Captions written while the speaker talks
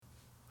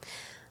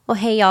Well,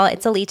 hey, y'all,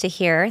 it's Alita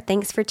here.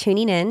 Thanks for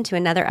tuning in to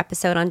another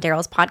episode on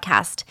Daryl's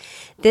podcast.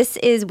 This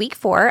is week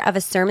 4 of a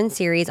sermon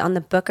series on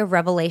the book of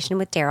Revelation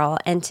with Daryl,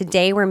 and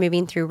today we're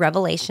moving through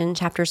Revelation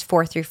chapters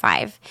 4 through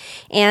 5.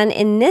 And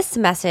in this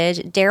message,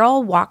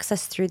 Daryl walks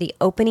us through the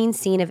opening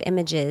scene of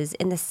images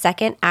in the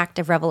second act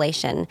of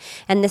Revelation.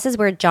 And this is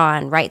where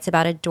John writes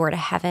about a door to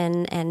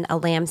heaven and a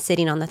lamb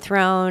sitting on the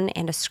throne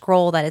and a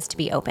scroll that is to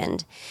be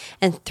opened.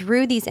 And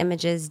through these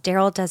images,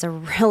 Daryl does a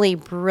really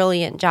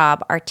brilliant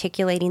job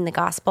articulating the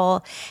gospel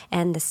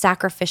and the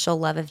sacrificial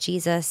love of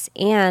Jesus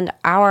and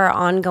our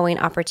ongoing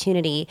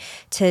opportunity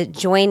to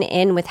join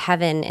in with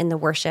heaven in the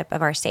worship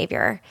of our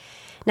Savior.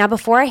 Now,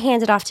 before I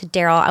hand it off to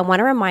Daryl, I want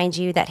to remind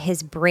you that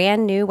his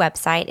brand new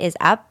website is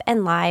up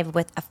and live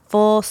with a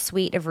full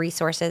suite of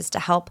resources to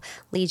help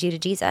lead you to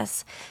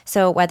Jesus.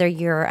 So whether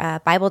you're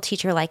a Bible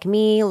teacher like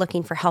me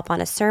looking for help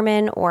on a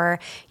sermon, or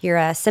you're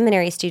a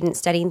seminary student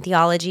studying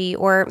theology,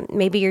 or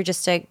maybe you're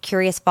just a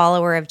curious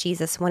follower of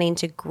Jesus wanting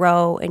to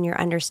grow in your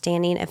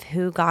understanding of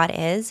who God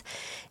is,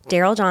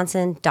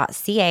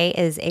 daryljohnson.ca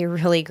is a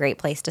really great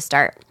place to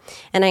start.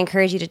 And I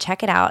encourage you to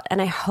check it out,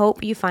 and I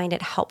hope you find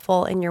it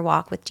helpful in your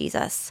walk with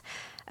Jesus.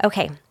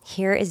 Okay,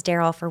 here is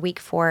Daryl for week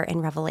 4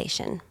 in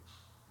Revelation.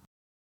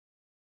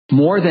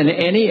 More than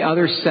any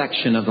other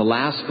section of the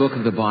last book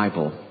of the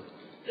Bible,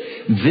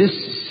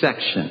 this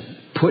section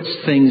puts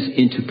things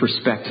into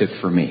perspective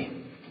for me.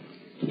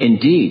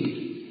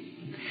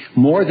 Indeed,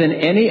 more than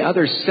any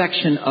other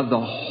section of the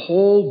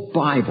whole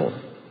Bible,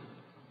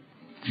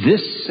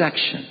 this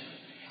section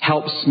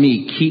helps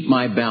me keep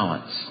my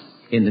balance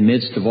in the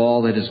midst of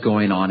all that is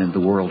going on in the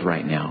world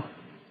right now.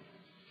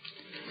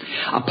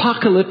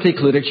 Apocalyptic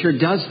literature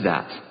does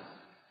that.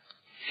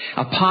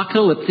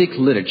 Apocalyptic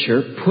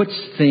literature puts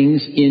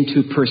things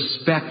into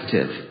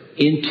perspective,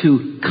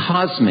 into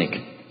cosmic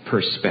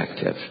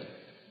perspective.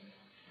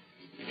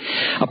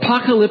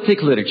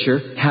 Apocalyptic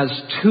literature has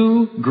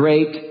two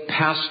great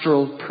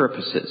pastoral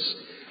purposes,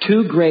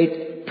 two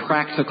great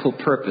practical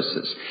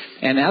purposes.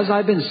 And as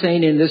I've been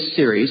saying in this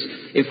series,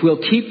 if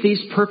we'll keep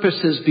these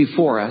purposes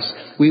before us,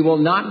 we will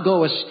not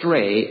go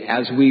astray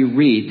as we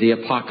read the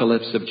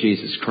apocalypse of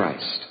Jesus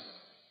Christ.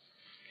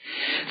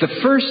 The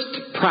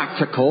first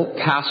practical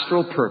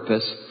pastoral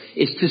purpose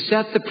is to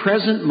set the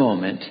present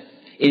moment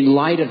in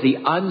light of the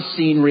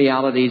unseen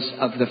realities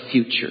of the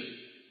future.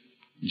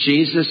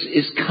 Jesus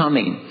is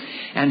coming,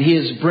 and He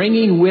is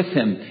bringing with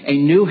Him a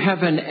new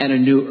heaven and a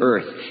new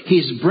earth.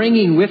 He's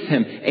bringing with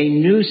Him a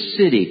new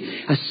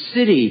city, a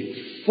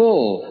city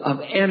full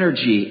of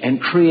energy and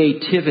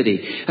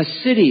creativity, a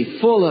city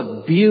full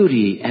of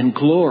beauty and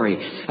glory,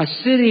 a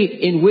city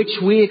in which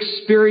we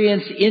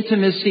experience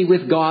intimacy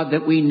with God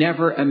that we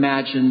never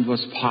imagined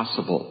was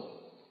possible.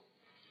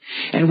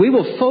 And we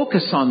will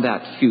focus on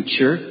that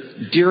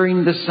future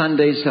during the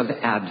Sundays of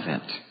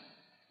Advent.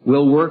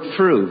 We'll work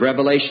through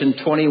Revelation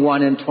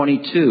 21 and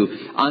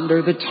 22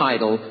 under the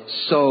title,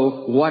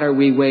 So What Are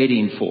We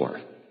Waiting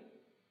For?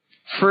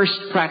 First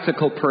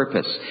practical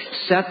purpose,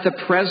 set the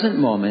present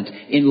moment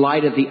in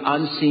light of the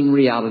unseen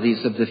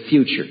realities of the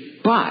future.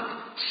 But,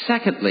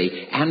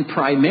 secondly, and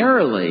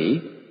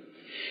primarily,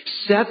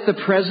 set the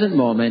present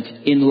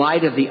moment in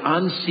light of the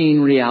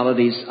unseen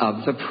realities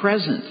of the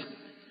present.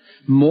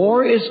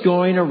 More is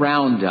going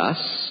around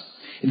us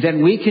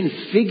than we can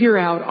figure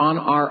out on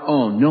our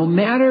own, no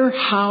matter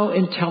how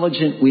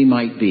intelligent we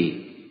might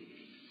be.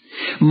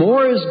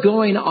 More is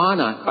going on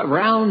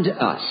around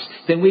us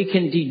than we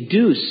can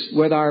deduce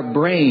with our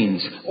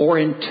brains, or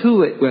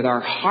intuit with our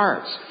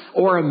hearts,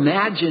 or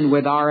imagine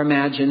with our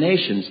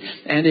imaginations.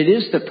 And it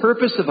is the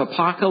purpose of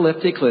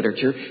apocalyptic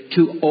literature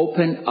to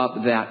open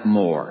up that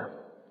more.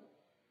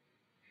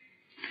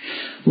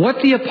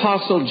 What the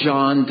Apostle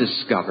John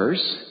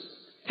discovers,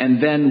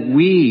 and then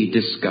we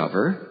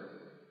discover,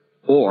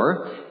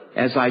 or,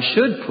 as I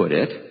should put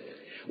it,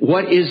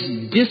 what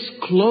is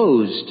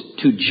disclosed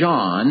to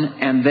John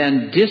and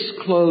then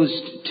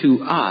disclosed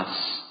to us,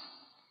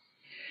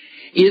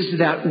 is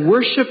that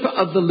worship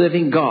of the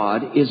living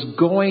God is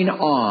going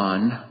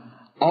on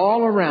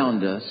all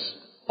around us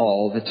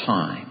all the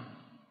time.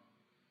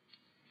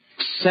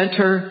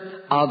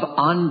 Center of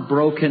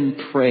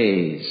unbroken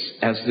praise,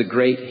 as the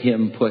great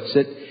hymn puts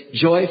it.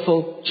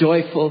 Joyful,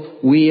 joyful,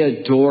 we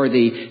adore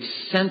thee.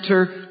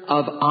 Center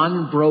of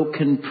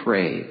unbroken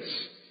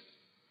praise.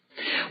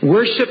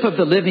 Worship of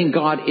the living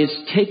God is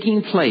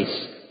taking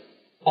place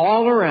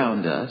all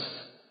around us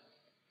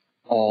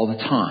all the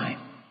time,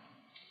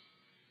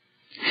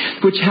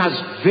 which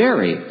has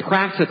very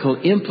practical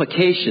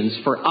implications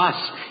for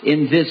us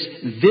in this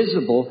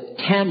visible,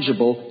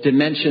 tangible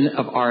dimension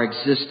of our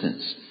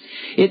existence.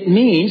 It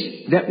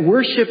means that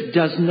worship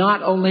does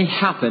not only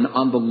happen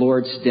on the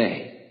Lord's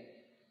Day.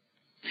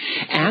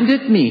 And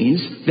it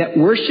means that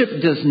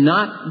worship does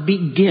not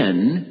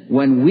begin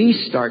when we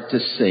start to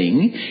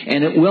sing,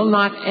 and it will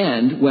not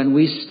end when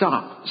we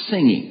stop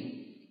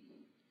singing.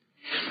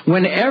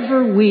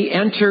 Whenever we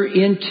enter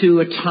into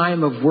a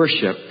time of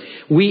worship,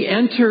 we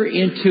enter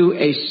into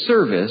a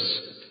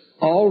service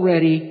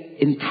already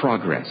in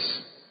progress.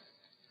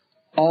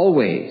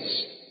 Always.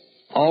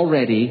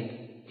 already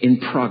in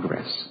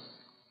progress.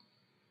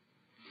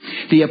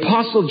 The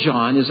Apostle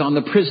John is on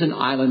the prison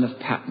island of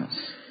Patmos.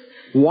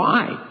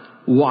 Why?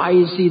 Why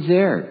is he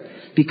there?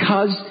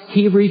 Because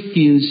he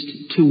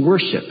refused to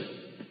worship.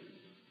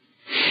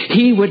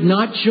 He would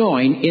not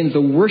join in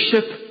the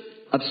worship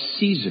of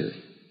Caesar,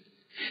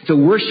 the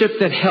worship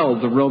that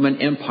held the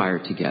Roman Empire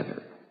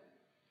together.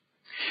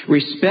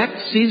 Respect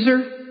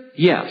Caesar?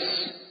 Yes.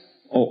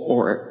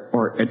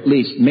 Or at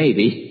least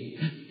maybe.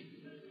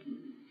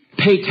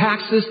 Pay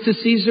taxes to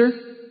Caesar?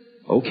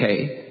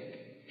 Okay.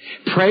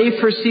 Pray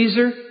for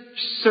Caesar?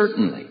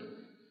 Certainly.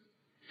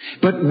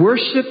 But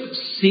worship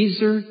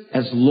Caesar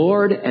as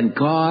Lord and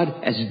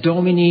God, as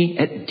Domini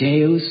et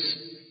Deus?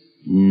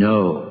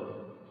 No.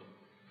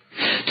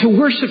 To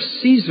worship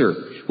Caesar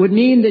would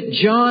mean that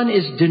John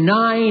is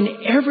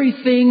denying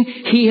everything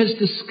he has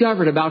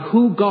discovered about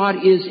who God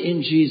is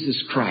in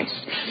Jesus Christ.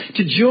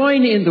 To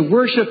join in the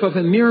worship of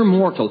a mere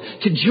mortal,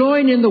 to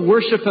join in the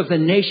worship of the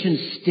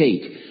nation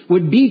state,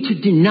 would be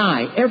to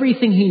deny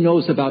everything he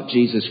knows about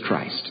Jesus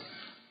Christ.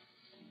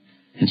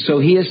 And so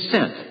he is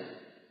sent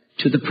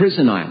to the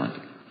prison island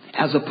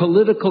as a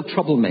political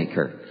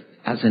troublemaker,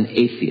 as an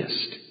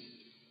atheist.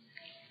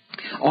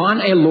 On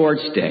a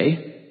Lord's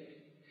Day,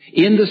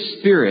 in the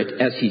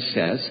Spirit, as he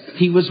says,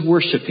 he was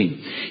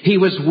worshiping. He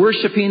was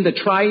worshiping the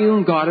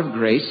triune God of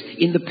grace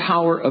in the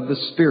power of the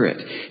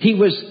Spirit. He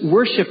was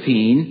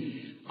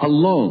worshiping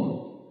alone.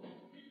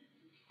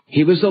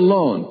 He was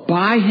alone,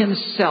 by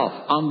himself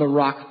on the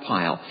rock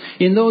pile,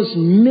 in those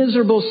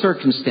miserable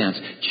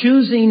circumstances,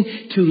 choosing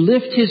to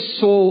lift his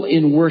soul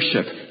in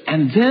worship.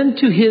 And then,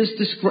 to his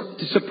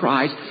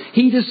surprise,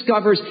 he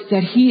discovers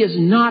that he is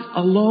not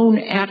alone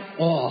at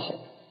all.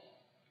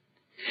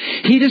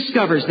 He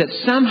discovers that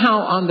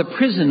somehow on the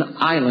prison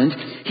island,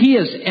 he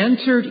has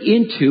entered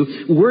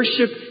into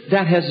worship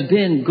that has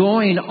been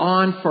going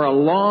on for a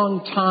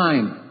long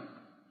time.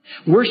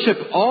 Worship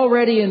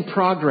already in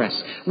progress.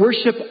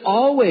 Worship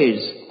always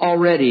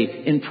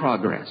already in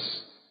progress.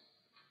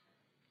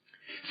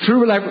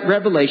 Through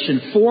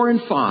Revelation 4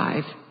 and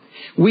 5,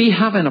 we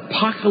have an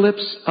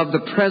apocalypse of the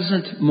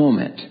present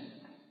moment.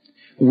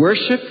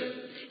 Worship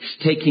is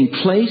taking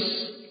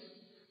place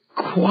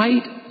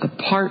quite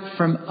apart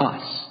from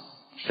us.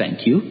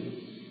 Thank you.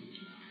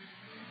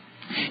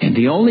 And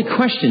the only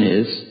question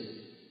is,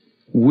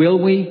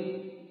 will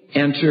we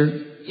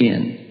enter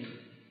in?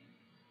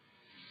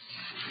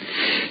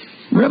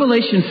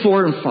 Revelation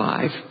 4 and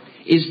 5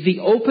 is the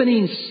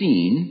opening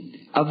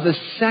scene of the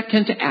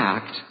second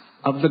act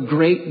of the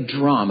great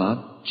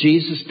drama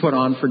Jesus put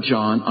on for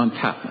John on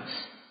Patmos.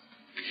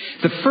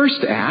 The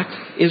first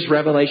act is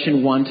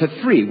Revelation 1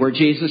 to 3, where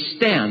Jesus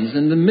stands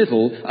in the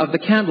middle of the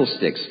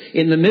candlesticks,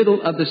 in the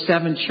middle of the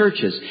seven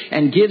churches,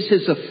 and gives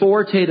his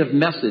authoritative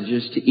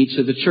messages to each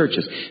of the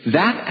churches.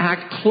 That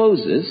act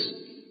closes,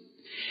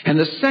 and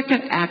the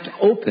second act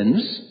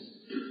opens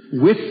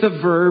with the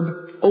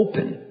verb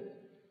open.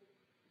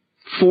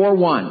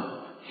 4:1.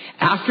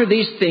 After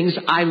these things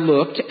I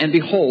looked, and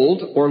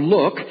behold, or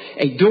look,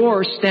 a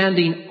door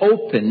standing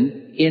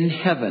open in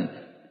heaven.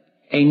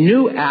 A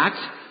new act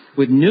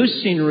with new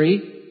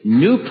scenery,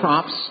 new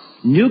props,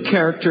 new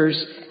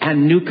characters,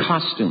 and new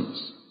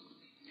costumes.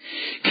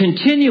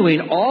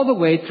 Continuing all the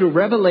way through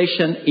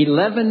Revelation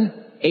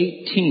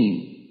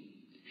 11:18.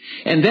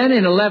 And then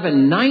in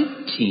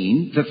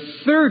 11:19, the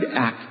third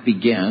act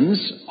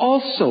begins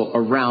also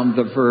around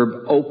the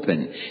verb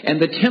open. And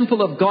the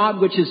temple of God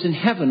which is in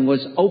heaven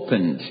was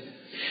opened.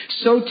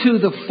 So too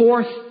the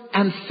fourth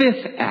and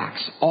fifth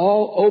acts,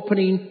 all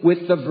opening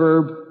with the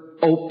verb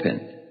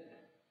open.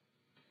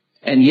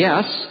 And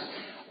yes,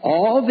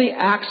 all the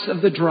acts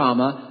of the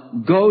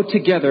drama go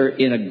together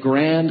in a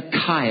grand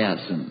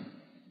chiasm.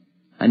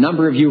 A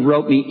number of you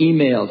wrote me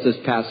emails this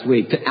past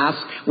week to ask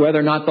whether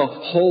or not the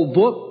whole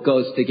book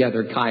goes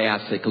together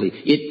chiastically.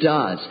 It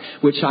does,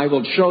 which I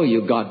will show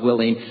you, God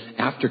willing,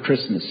 after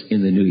Christmas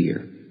in the new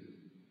year.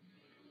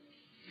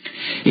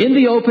 In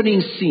the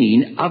opening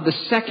scene of the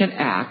second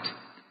act,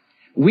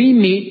 we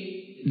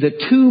meet the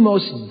two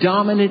most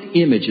dominant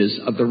images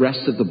of the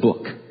rest of the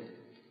book: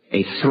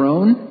 a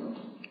throne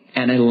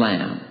and a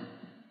lamb.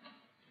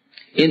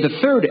 In the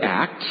third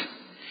act,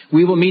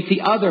 we will meet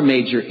the other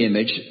major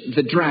image,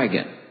 the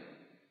dragon.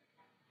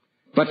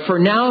 But for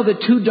now, the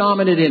two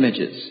dominant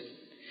images,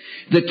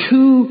 the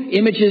two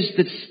images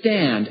that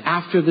stand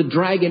after the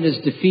dragon is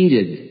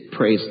defeated,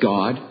 praise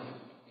God,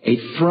 a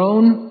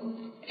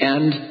throne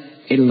and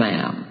a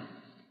lamb.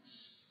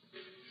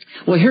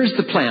 Well, here's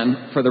the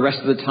plan for the rest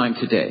of the time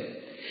today.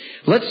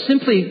 Let's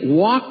simply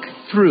walk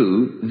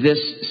through this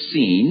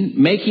scene,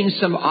 making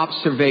some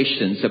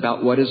observations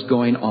about what is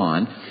going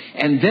on,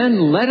 and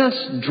then let us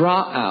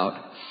draw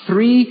out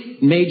three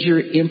major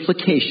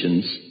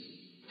implications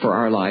for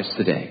our lives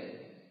today.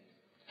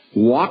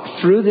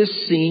 Walk through this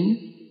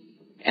scene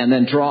and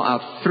then draw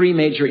out three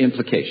major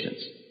implications.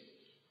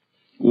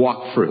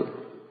 Walk through.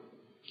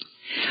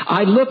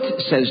 I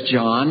looked, says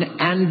John,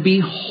 and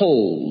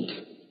behold.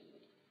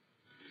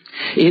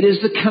 It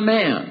is the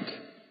command.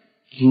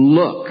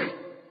 Look.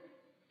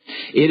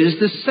 It is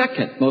the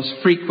second most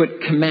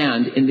frequent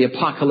command in the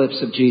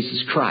apocalypse of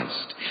Jesus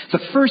Christ. The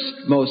first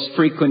most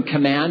frequent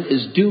command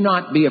is do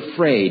not be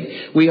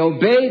afraid. We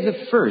obey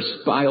the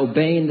first by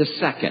obeying the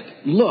second.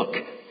 Look.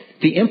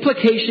 The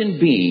implication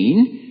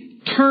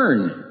being,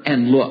 turn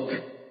and look.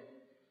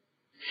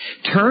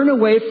 Turn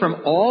away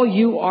from all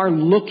you are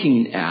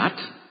looking at.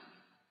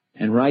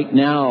 And right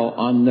now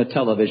on the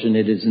television,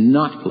 it is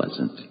not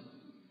pleasant.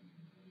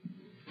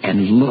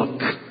 And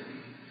look.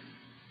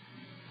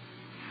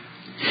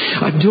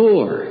 A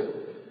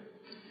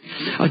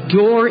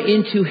door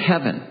into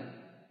heaven.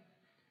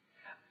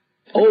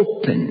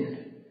 Open.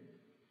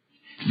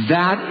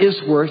 That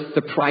is worth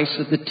the price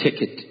of the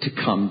ticket to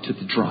come to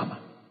the drama.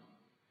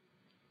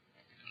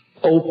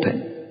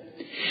 Open.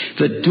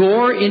 The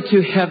door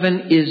into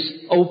heaven is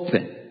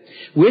open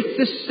with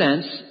the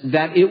sense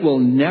that it will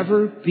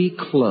never be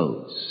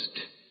closed.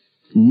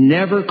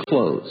 Never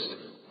closed.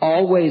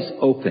 Always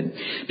open.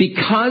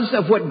 Because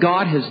of what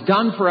God has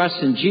done for us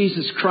in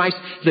Jesus Christ,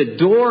 the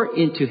door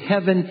into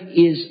heaven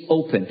is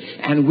open.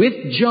 And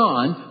with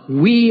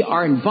John, we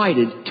are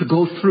invited to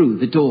go through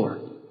the door.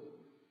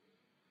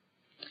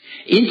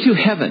 Into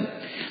heaven.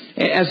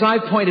 As I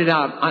pointed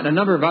out on a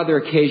number of other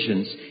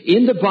occasions,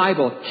 in the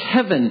Bible,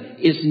 heaven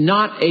is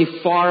not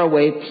a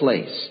faraway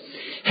place.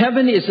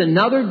 Heaven is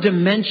another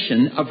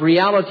dimension of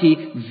reality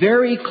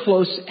very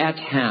close at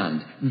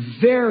hand.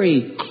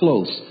 Very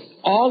close.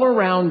 All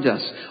around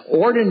us.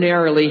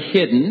 Ordinarily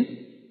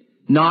hidden,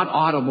 not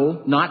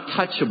audible, not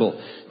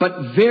touchable,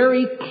 but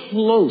very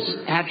close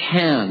at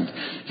hand.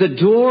 The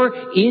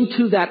door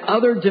into that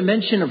other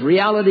dimension of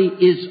reality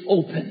is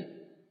open.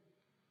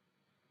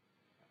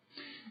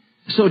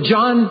 So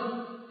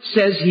John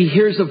says he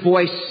hears a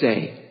voice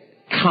say,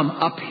 come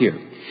up here.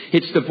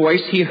 It's the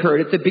voice he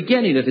heard at the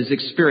beginning of his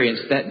experience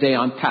that day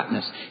on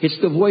Patmos. It's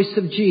the voice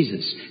of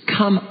Jesus.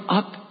 Come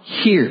up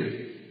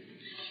here.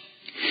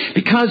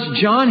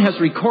 Because John has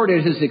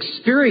recorded his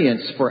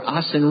experience for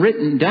us and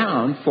written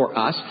down for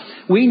us,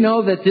 we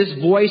know that this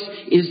voice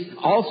is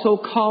also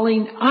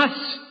calling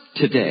us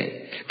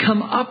today.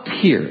 Come up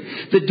here.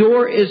 The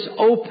door is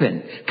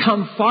open.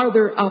 Come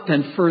farther up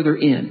and further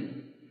in.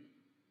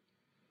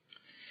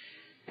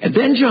 And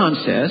then John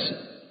says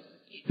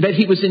that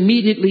he was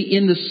immediately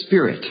in the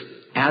Spirit,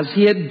 as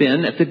he had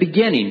been at the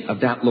beginning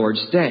of that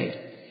Lord's Day.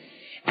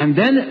 And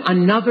then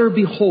another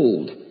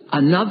behold,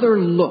 another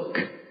look,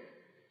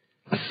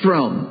 a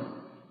throne.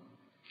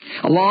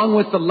 Along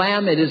with the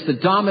Lamb, it is the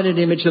dominant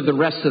image of the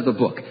rest of the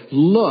book.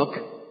 Look,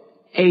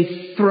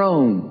 a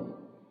throne.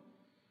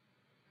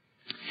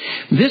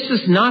 This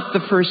is not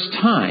the first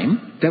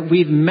time that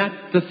we've met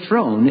the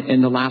throne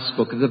in the last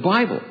book of the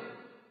Bible.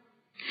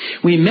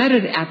 We met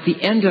it at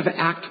the end of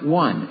Act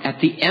 1,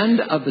 at the end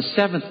of the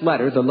 7th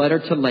letter, the letter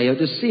to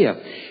Laodicea.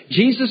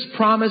 Jesus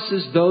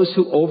promises those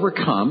who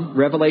overcome,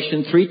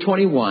 Revelation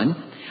 3:21,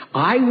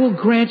 I will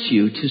grant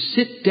you to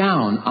sit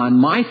down on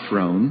my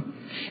throne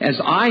as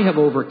I have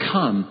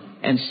overcome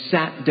and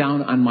sat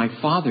down on my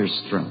Father's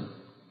throne.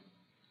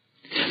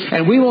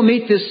 And we will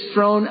meet this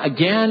throne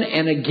again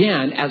and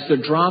again as the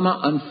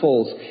drama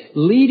unfolds,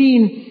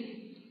 leading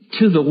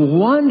to the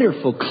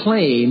wonderful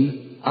claim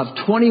of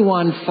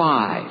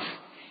 21:5.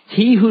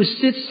 He who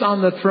sits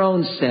on the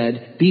throne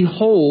said,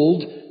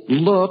 behold,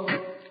 look,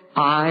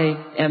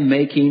 I am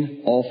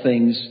making all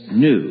things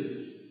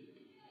new.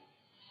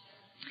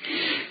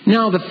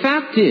 Now, the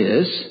fact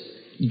is,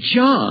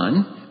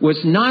 John was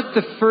not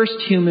the first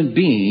human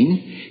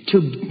being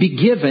to be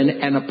given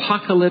an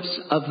apocalypse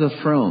of the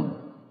throne.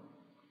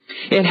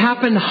 It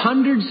happened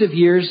hundreds of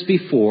years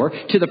before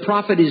to the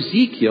prophet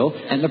Ezekiel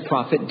and the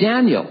prophet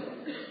Daniel.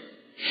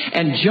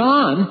 And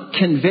John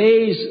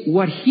conveys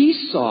what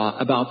he saw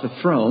about the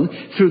throne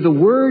through the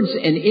words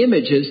and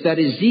images that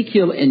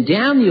Ezekiel and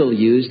Daniel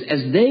used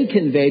as they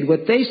conveyed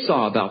what they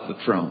saw about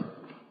the throne.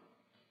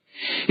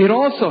 It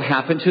also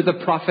happened to the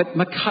prophet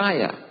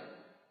Micaiah.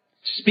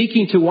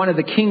 Speaking to one of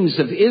the kings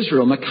of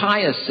Israel,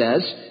 Micaiah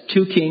says,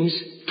 2 Kings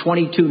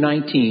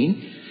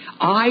 22:19,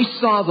 I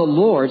saw the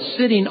Lord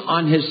sitting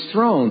on his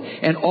throne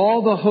and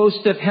all the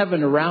host of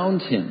heaven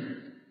around him.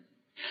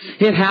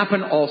 It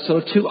happened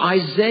also to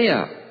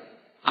Isaiah.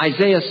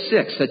 Isaiah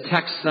 6, a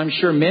text I'm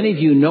sure many of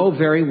you know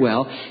very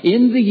well.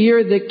 In the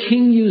year that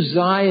King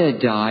Uzziah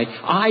died,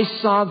 I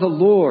saw the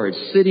Lord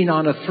sitting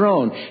on a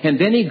throne. And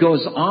then he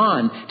goes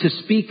on to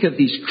speak of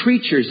these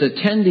creatures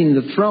attending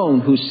the throne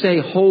who say,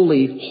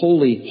 holy,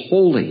 holy,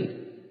 holy.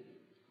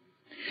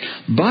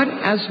 But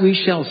as we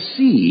shall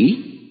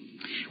see,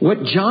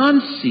 what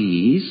John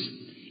sees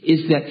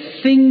is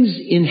that things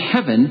in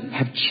heaven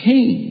have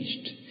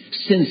changed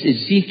since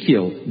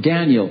Ezekiel,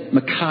 Daniel,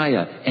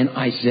 Micaiah, and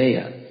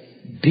Isaiah.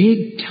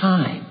 Big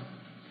time.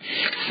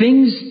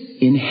 Things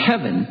in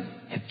heaven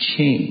have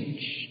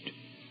changed.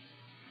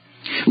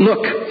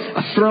 Look,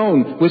 a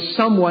throne with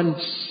someone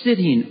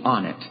sitting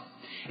on it.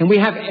 And we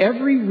have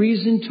every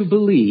reason to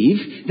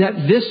believe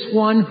that this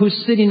one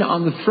who's sitting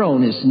on the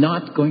throne is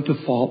not going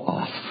to fall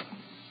off.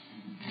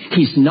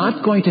 He's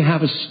not going to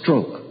have a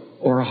stroke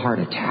or a heart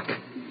attack.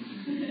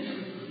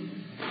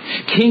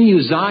 King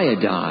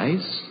Uzziah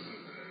dies.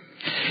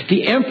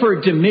 The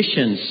Emperor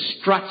Domitian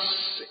struts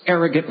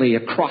arrogantly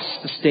across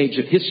the stage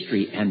of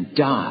history and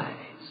dies.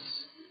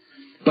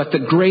 But the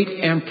great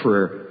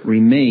emperor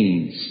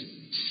remains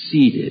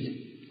seated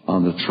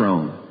on the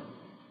throne.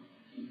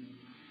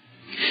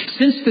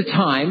 Since the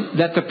time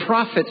that the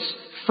prophets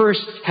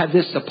first had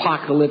this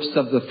apocalypse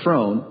of the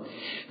throne,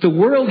 the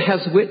world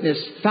has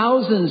witnessed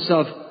thousands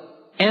of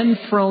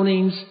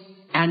enthronings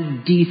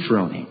and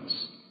dethronings.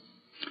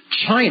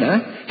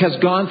 China has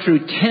gone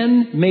through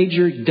 10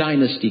 major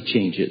dynasty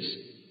changes.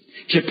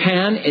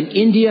 Japan and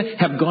India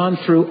have gone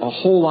through a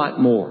whole lot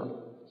more.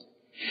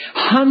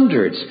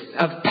 Hundreds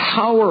of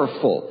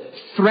powerful,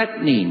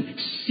 threatening,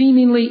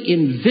 seemingly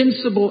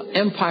invincible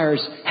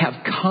empires have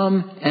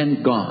come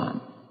and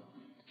gone.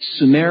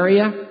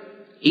 Sumeria,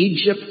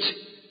 Egypt,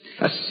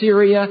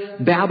 Assyria,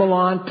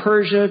 Babylon,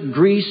 Persia,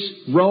 Greece,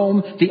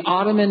 Rome, the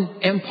Ottoman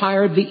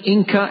Empire, the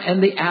Inca,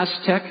 and the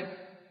Aztec.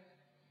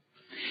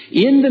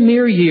 In the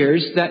mere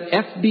years that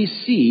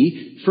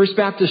FBC, First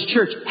Baptist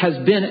Church, has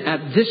been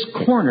at this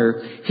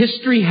corner,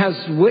 history has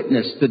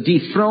witnessed the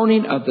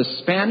dethroning of the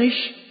Spanish,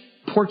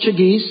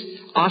 Portuguese,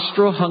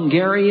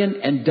 Austro-Hungarian,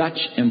 and Dutch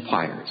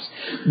empires.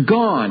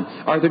 Gone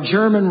are the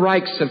German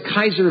Reichs of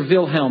Kaiser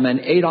Wilhelm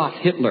and Adolf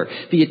Hitler,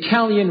 the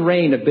Italian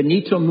reign of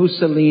Benito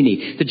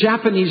Mussolini, the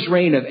Japanese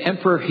reign of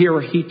Emperor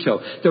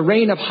Hirohito, the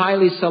reign of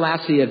Haile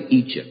Selassie of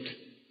Egypt.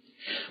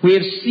 We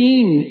have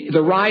seen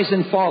the rise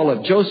and fall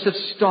of Joseph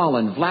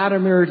Stalin,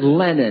 Vladimir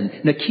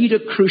Lenin, Nikita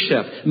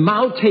Khrushchev,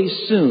 Mao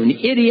Tse-tung,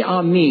 Idi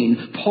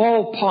Amin,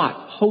 Pol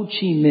Pot, Ho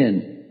Chi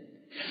Minh.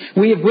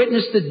 We have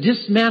witnessed the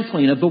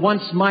dismantling of the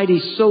once mighty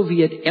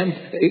Soviet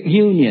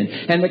Union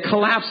and the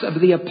collapse of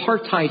the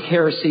apartheid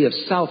heresy of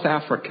South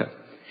Africa.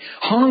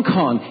 Hong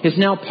Kong is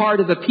now part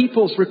of the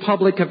People's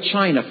Republic of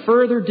China,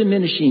 further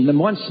diminishing the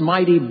once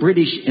mighty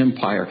British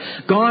Empire.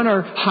 Gone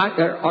are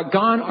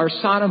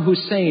Saddam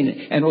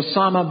Hussein and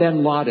Osama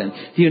bin Laden.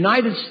 The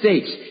United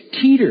States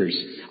teeters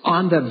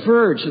on the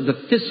verge of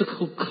the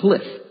physical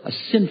cliff, a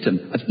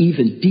symptom of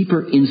even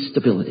deeper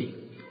instability.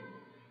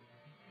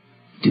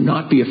 Do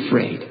not be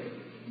afraid.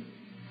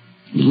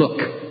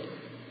 Look,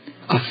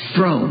 a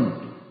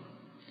throne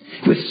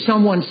with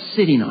someone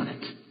sitting on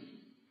it.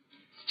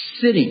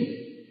 Sitting,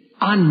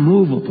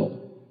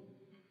 unmovable.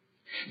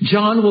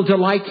 John will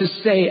delight to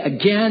say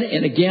again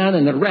and again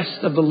in the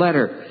rest of the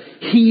letter,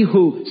 he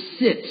who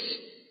sits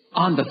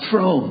on the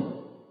throne.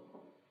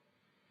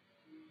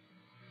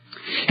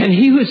 And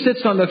he who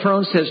sits on the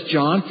throne, says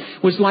John,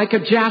 was like a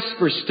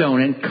jasper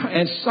stone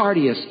and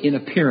sardius in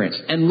appearance.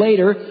 And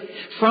later,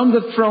 from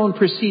the throne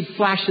proceed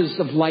flashes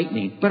of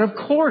lightning. But of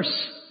course,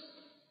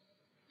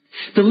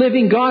 the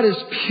living God is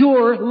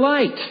pure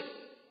light.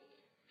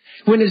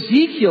 When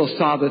Ezekiel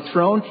saw the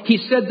throne, he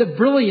said the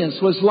brilliance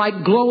was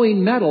like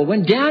glowing metal.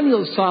 When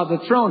Daniel saw the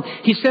throne,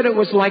 he said it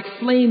was like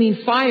flaming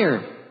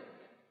fire.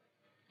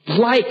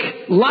 Like,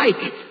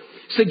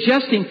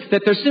 suggesting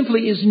that there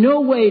simply is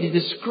no way to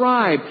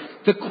describe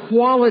the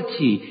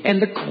quality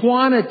and the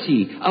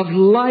quantity of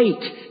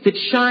light that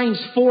shines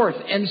forth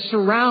and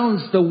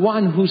surrounds the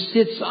one who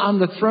sits on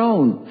the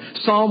throne.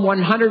 Psalm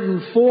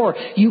 104,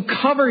 you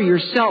cover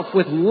yourself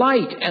with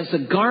light as a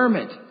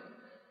garment.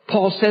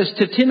 Paul says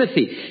to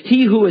Timothy,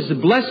 he who is the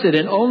blessed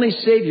and only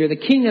Savior, the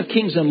King of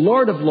kings and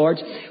Lord of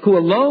lords, who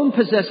alone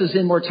possesses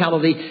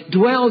immortality,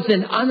 dwells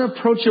in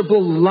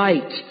unapproachable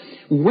light.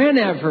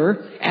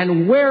 Whenever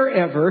and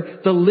wherever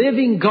the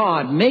living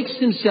God makes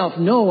himself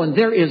known,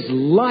 there is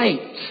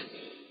light.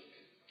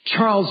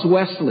 Charles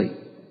Wesley,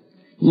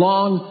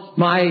 long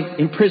my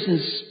imprisoned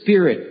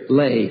spirit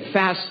lay,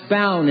 fast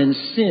bound in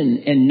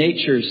sin and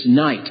nature's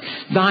night.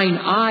 Thine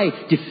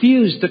eye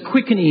diffused the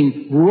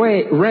quickening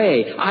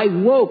ray. I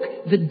woke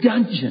the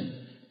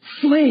dungeon,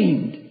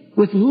 flamed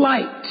with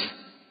light.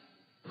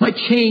 My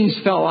chains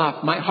fell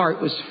off, my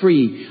heart was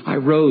free. I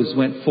rose,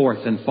 went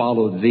forth, and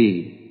followed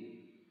thee.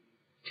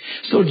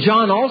 So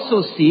John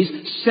also sees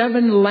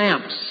 7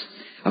 lamps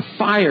of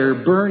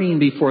fire burning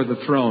before the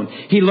throne.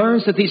 He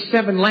learns that these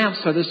 7 lamps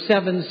are the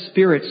 7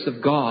 spirits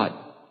of God.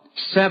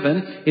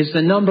 7 is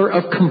the number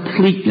of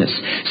completeness.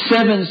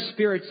 7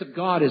 spirits of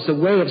God is a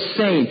way of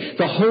saying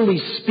the Holy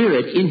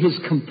Spirit in His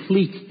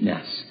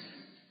completeness.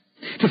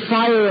 The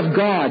fire of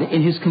God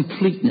in His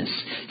completeness.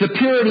 The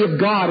purity of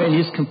God in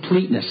His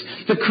completeness.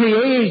 The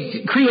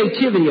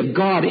creativity of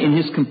God in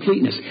His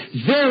completeness.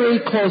 Very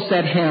close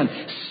at hand.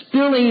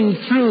 Spilling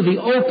through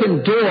the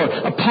open door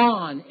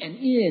upon and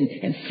in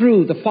and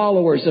through the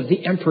followers of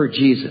the Emperor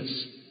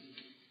Jesus.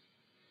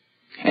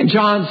 And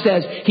John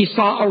says he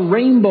saw a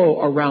rainbow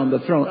around the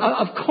throne.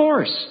 Of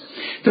course,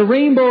 the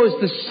rainbow is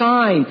the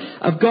sign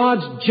of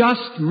God's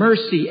just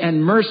mercy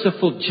and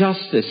merciful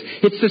justice.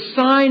 It's the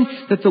sign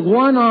that the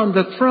one on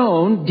the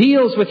throne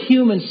deals with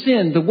human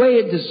sin the way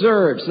it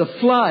deserves, the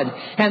flood,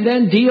 and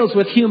then deals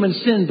with human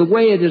sin the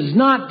way it does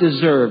not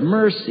deserve,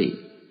 mercy.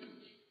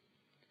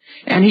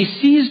 And he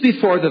sees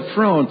before the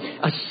throne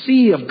a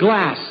sea of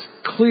glass,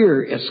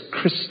 clear as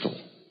crystal.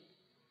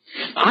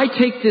 I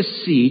take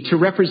this sea to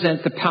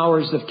represent the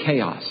powers of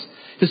chaos,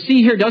 The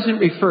sea here doesn't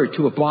refer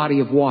to a body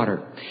of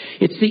water.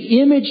 It's the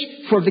image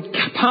for the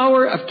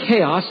power of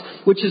chaos,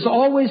 which is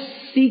always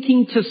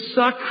seeking to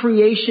suck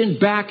creation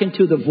back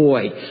into the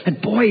void.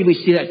 And boy, we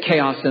see that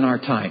chaos in our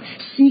time.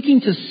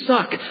 Seeking to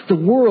suck the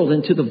world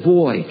into the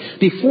void.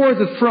 Before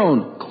the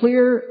throne,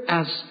 clear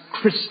as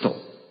crystal.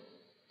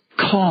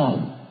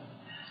 Calm.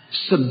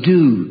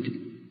 Subdued.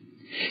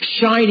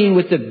 Shining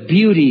with the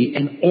beauty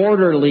and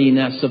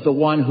orderliness of the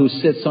one who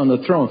sits on the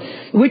throne.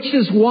 Which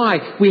is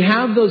why we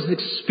have those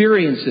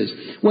experiences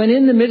when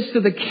in the midst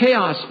of the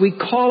chaos we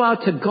call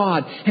out to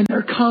God and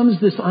there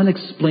comes this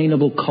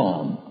unexplainable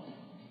calm.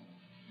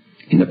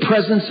 In the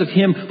presence of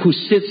Him who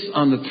sits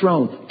on the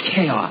throne,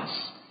 chaos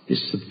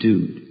is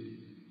subdued.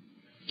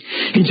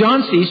 And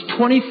John sees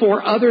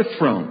 24 other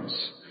thrones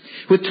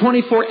with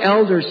 24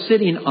 elders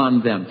sitting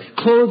on them,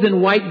 clothed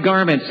in white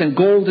garments and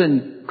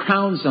golden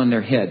crowns on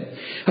their head,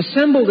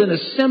 assembled in a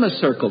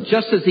semicircle,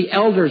 just as the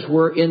elders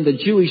were in the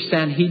Jewish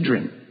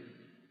Sanhedrin.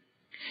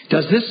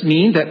 Does this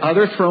mean that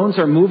other thrones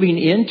are moving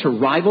in to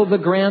rival the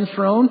grand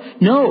throne?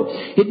 No.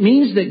 It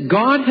means that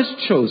God has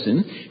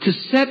chosen to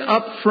set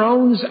up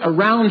thrones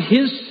around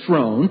His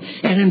throne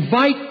and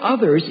invite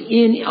others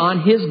in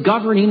on His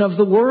governing of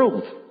the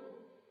world.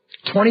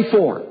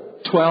 24.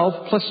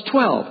 12 plus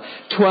 12.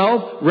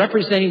 12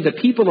 representing the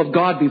people of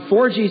God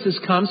before Jesus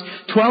comes.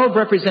 12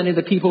 representing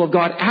the people of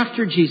God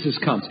after Jesus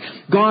comes.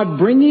 God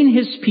bringing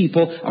His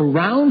people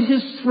around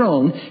His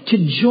throne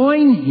to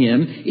join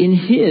Him in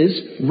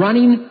His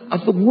running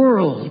of the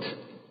world.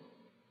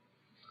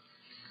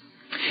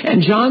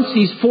 And John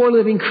sees 4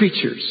 living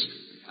creatures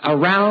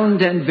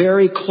around and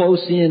very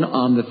close in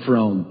on the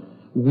throne.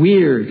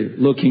 Weird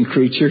looking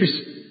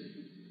creatures.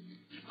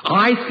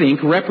 I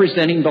think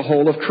representing the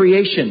whole of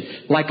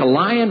creation. Like a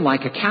lion,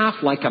 like a calf,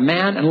 like a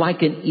man, and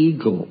like an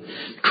eagle.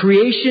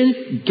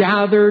 Creation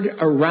gathered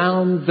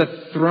around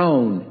the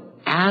throne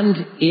and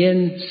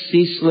in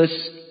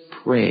ceaseless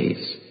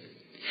praise.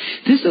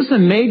 This is a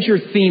major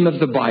theme of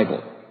the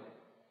Bible.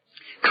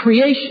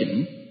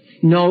 Creation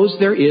knows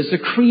there is a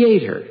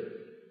Creator.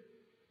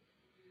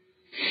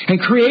 And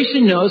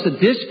creation knows that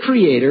this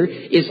Creator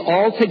is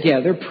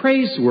altogether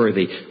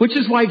praiseworthy, which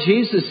is why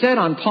Jesus said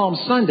on Palm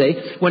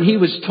Sunday, when He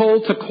was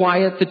told to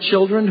quiet the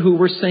children who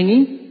were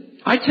singing,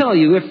 I tell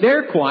you, if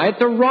they're quiet,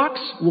 the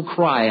rocks will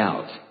cry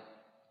out.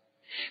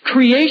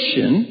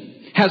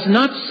 Creation has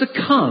not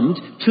succumbed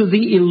to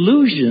the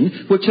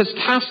illusion which has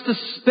cast a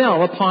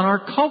spell upon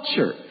our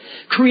culture.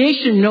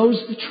 Creation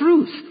knows the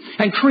truth,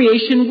 and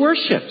creation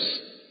worships.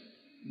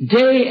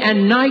 Day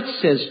and night,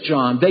 says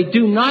John, they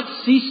do not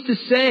cease to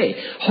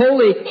say,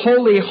 Holy,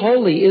 holy,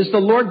 holy is the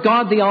Lord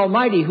God the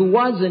Almighty, who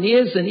was and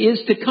is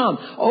to come.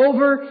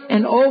 Over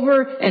and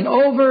over and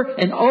over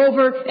and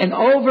over and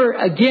over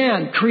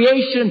again.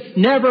 Creation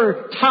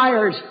never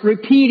tires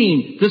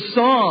repeating the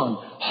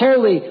song,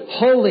 Holy,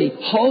 holy,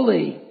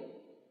 holy.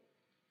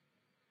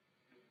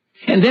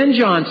 And then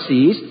John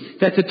sees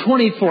that the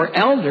 24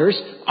 elders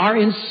are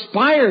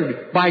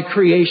inspired by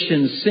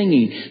creation's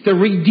singing. The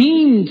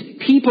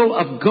redeemed people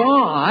of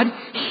God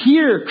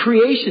hear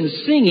creation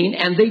singing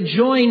and they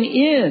join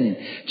in.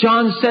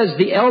 John says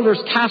the elders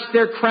cast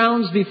their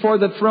crowns before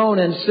the throne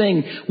and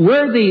sing,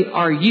 Worthy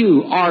are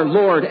you, our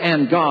Lord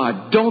and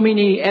God,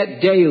 Domini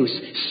et Deus,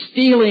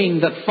 stealing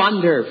the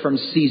thunder from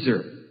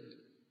Caesar.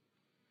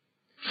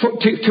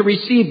 To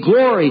receive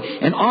glory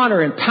and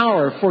honor and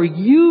power, for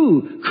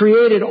you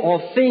created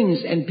all things,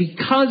 and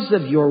because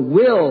of your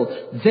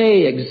will,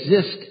 they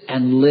exist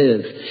and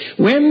live.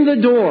 When the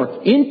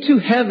door into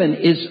heaven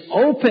is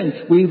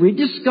open, we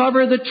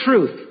rediscover the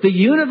truth. The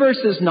universe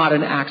is not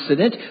an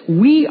accident.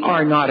 We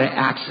are not an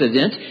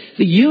accident.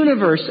 The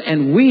universe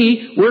and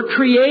we were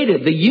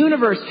created. The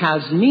universe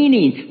has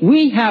meaning.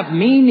 We have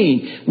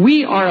meaning.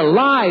 We are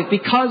alive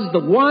because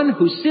the one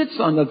who sits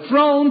on the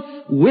throne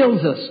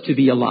wills us to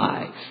be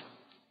alive.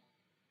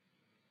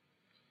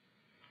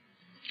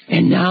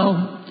 And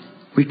now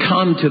we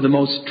come to the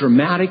most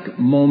dramatic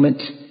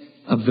moment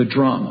of the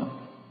drama.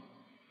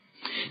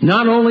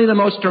 Not only the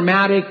most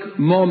dramatic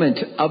moment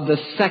of the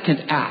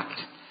second act,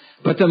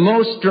 but the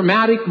most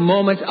dramatic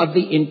moment of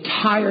the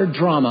entire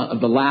drama of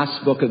the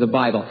last book of the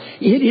Bible.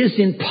 It is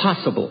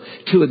impossible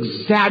to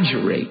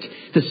exaggerate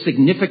the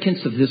significance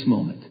of this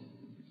moment.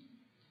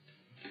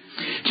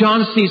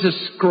 John sees a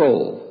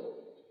scroll.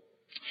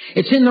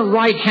 It's in the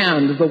right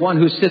hand of the one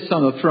who sits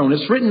on the throne.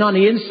 It's written on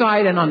the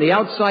inside and on the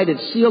outside.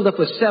 It's sealed up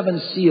with 7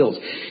 seals.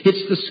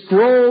 It's the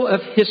scroll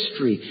of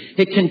history.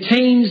 It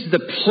contains the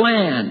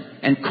plan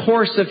and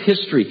course of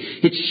history.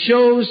 It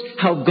shows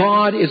how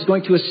God is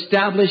going to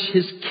establish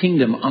His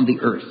kingdom on the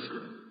earth.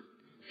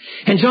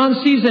 And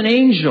John sees an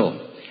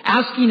angel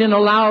asking in a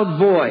loud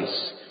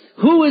voice,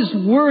 who is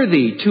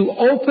worthy to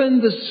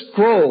open the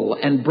scroll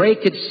and break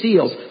its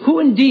seals? Who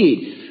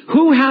indeed?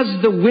 Who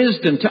has the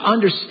wisdom to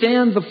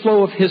understand the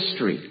flow of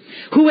history?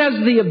 Who has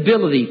the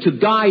ability to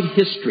guide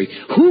history?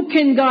 Who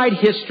can guide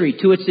history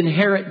to its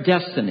inherent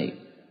destiny?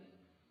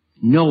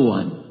 No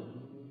one,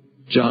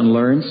 John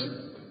learns.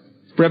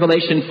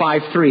 Revelation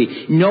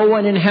 5:3. No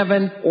one in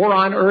heaven or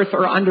on earth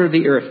or under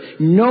the earth.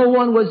 No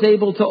one was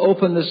able to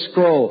open the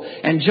scroll.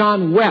 And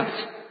John wept.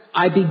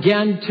 I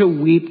began to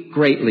weep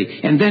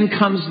greatly. And then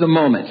comes the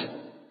moment.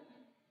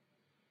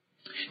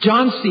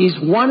 John sees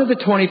one of the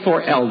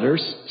 24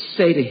 elders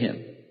say to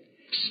him,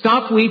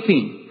 stop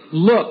weeping.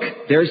 Look,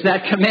 there's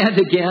that command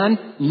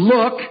again.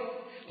 Look,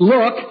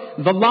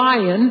 the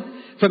Lion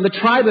from the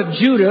tribe of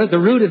Judah, the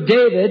root of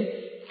David,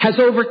 has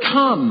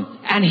overcome,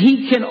 and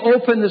he can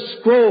open the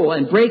scroll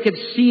and break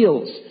its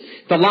seals.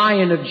 The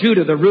Lion of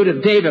Judah, the root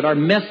of David, are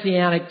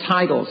messianic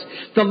titles.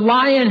 The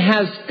Lion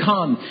has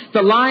come.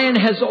 The Lion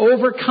has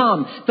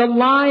overcome. The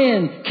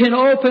Lion can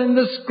open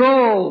the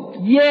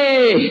scroll.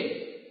 Yay!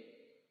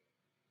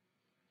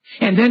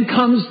 And then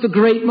comes the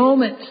great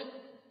moment.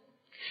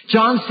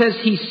 John says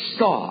he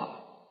saw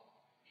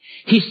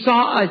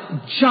a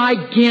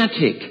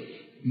gigantic,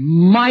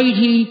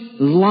 mighty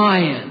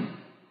lion,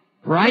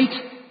 right?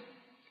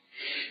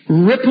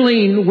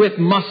 Rippling with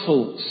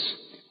muscles,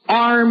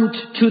 armed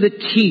to the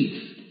teeth,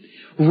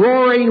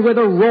 roaring with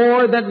a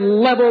roar that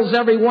levels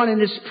everyone in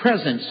his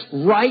presence,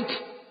 right?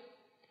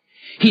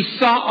 He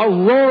saw a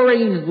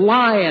roaring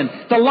lion.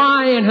 The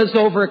lion has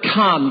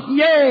overcome.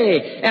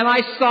 Yay! And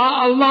I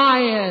saw a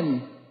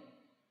lion.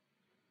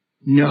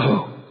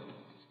 No,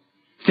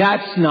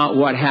 that's not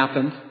what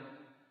happened.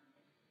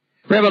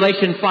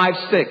 Revelation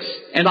 5:6.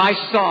 And I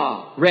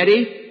saw,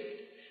 ready?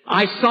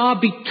 I saw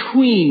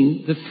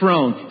between the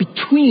throne.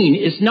 Between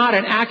is not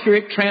an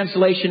accurate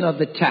translation of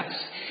the text.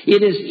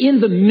 It is in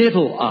the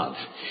middle of,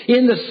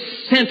 in the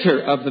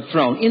center of the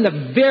throne, in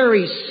the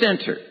very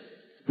center.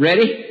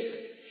 Ready?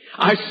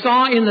 I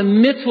saw in the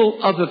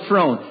middle of the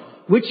throne,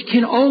 which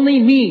can only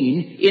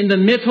mean in the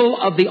middle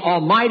of the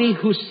Almighty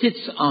who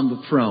sits on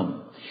the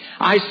throne.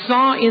 I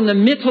saw in the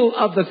middle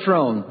of the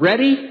throne,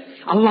 ready?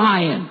 A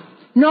lion.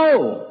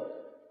 No.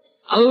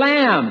 A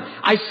lamb.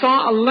 I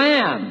saw a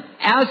lamb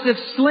as if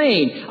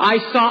slain. I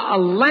saw a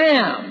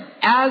lamb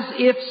as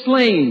if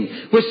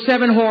slain with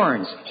 7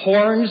 horns.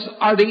 Horns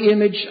are the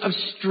image of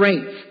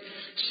strength.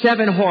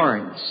 7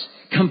 horns.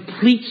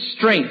 Complete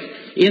strength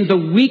in the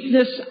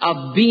weakness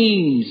of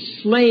being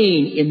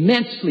slain,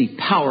 immensely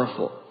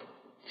powerful.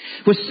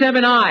 With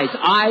 7 eyes.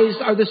 Eyes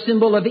are the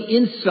symbol of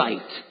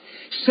insight.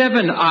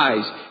 7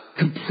 eyes.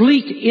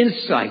 Complete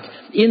insight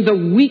in the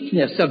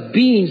weakness of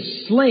being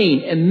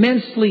slain,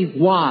 immensely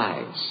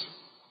wise.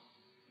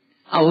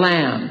 A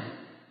lamb.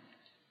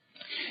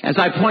 As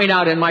I point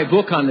out in my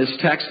book on this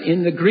text,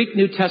 in the Greek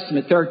New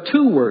Testament, there are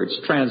 2 words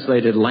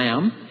translated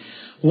lamb.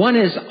 One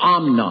is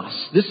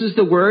omnos. This is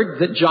the word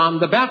that John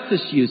the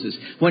Baptist uses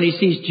when he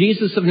sees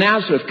Jesus of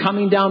Nazareth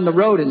coming down the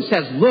road and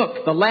says,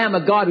 look, the Lamb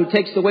of God who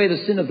takes away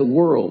the sin of the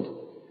world.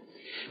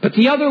 But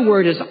the other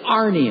word is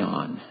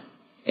arnion.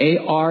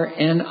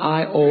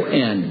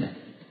 A-R-N-I-O-N.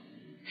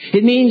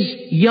 It means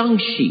young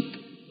sheep,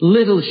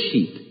 little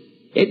sheep.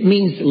 It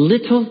means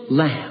little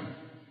lamb.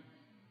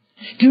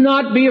 Do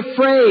not be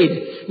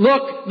afraid.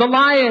 Look, the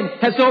lion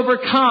has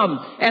overcome.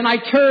 And I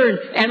turned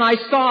and I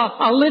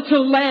saw a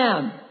little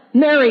lamb,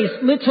 Mary's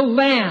little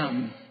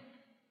lamb,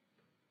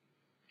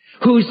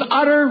 whose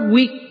utter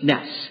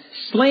weakness,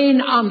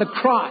 slain on the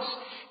cross,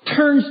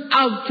 turns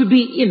out to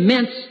be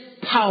immense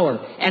power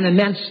and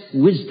immense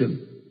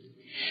wisdom.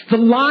 The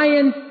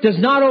lion does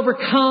not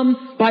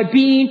overcome by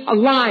being a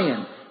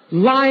lion.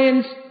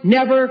 Lions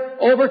never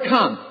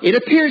overcome. It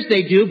appears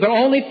they do, but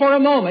only for a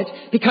moment,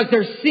 because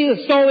they're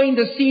sowing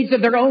the seeds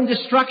of their own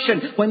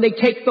destruction when they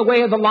take the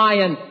way of the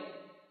lion.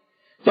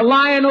 The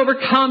lion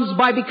overcomes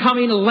by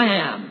becoming a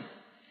lamb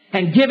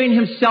and giving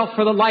himself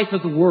for the life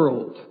of the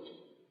world.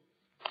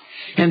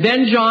 And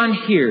then John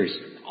hears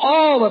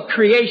all of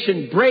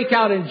creation break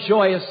out in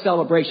joyous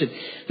celebration.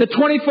 The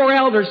 24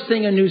 elders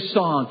sing a new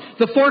song.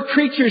 The 4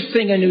 creatures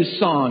sing a new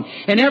song.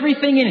 And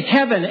everything in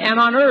heaven and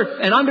on earth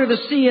and under the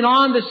sea and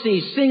on the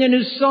sea sing a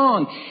new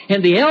song.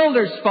 And the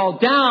elders fall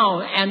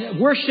down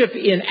and worship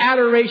in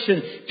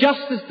adoration,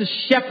 just as the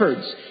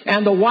shepherds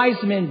and the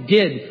wise men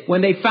did when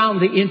they found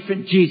the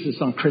infant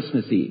Jesus on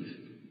Christmas Eve.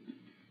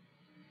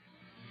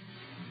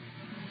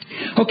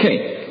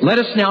 Okay, let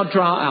us now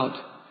draw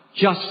out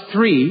just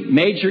 3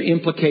 major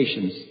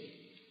implications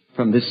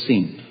from this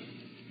scene.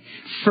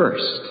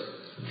 First,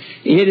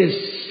 it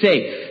is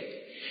safe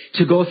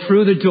to go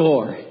through the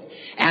door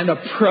and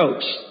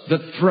approach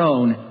the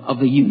throne of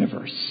the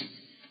universe.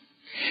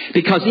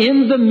 Because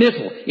in the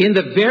middle, in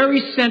the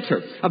very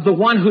center of the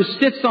one who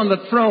sits on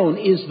the throne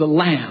is the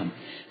Lamb,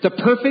 the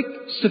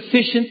perfect,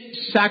 sufficient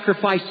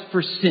sacrifice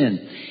for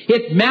sin.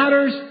 It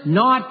matters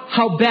not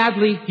how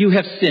badly you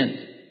have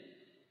sinned.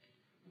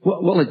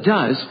 Well, it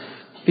does,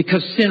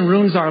 because sin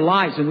ruins our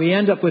lives and we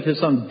end up with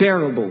this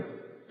unbearable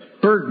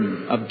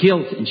burden of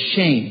guilt and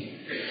shame.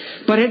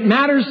 But it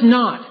matters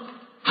not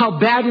how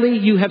badly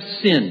you have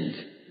sinned.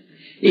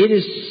 It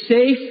is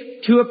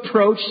safe to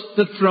approach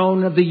the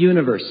throne of the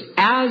universe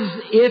as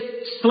if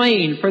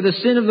slain for the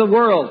sin of the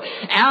world.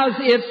 As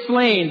if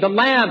slain. The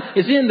Lamb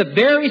is in the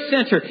very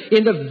center,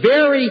 in the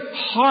very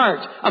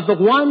heart of the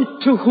one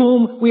to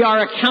whom we are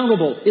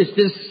accountable, is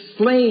this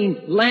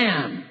slain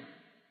Lamb.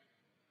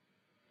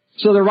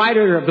 So the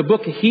writer of the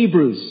book of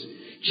Hebrews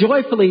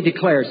joyfully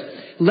declares,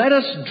 let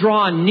us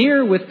draw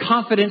near with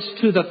confidence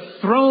to the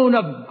throne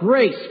of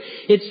grace.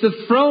 It's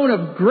the throne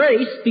of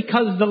grace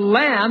because the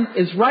Lamb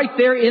is right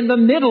there in the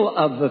middle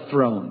of the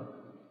throne.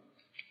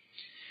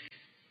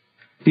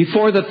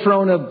 Before the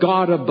throne of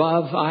God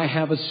above, I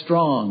have a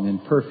strong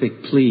and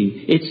perfect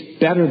plea. It's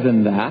better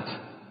than that.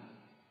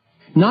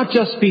 Not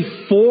just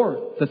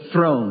before the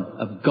throne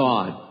of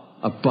God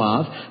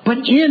above, but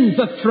in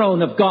the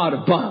throne of God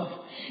above.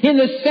 In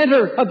the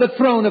center of the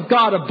throne of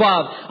God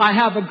above, I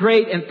have a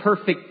great and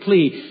perfect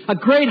plea. A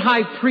great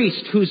high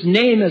priest whose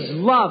name is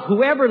love,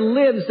 whoever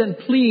lives and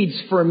pleads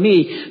for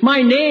me.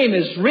 My name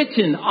is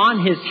written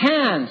on his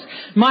hands.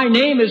 My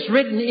name is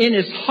written in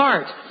his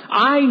heart.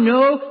 I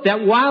know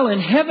that while in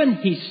heaven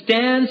he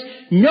stands,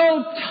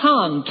 no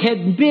tongue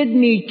can bid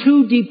me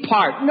to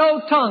depart.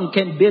 No tongue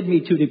can bid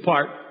me to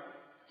depart.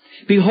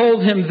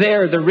 Behold him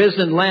there, the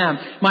risen Lamb,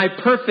 my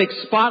perfect,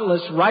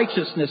 spotless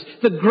righteousness,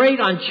 the great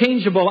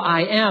unchangeable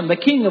I am, the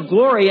King of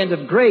glory and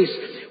of grace.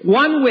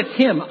 One with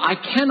him, I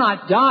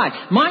cannot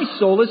die. My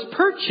soul is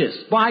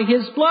purchased by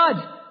his blood.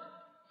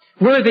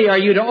 Worthy are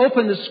you to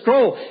open the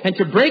scroll and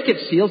to break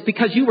its seals,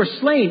 because you were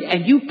slain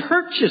and you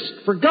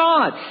purchased for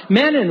God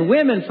men and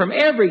women from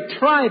every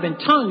tribe and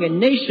tongue and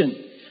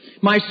nation.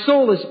 My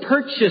soul is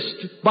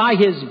purchased by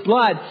his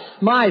blood.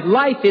 My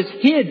life is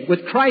hid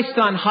with Christ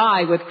on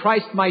high, with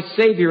Christ my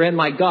Savior and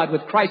my God,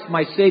 with Christ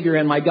my Savior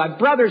and my God.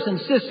 Brothers and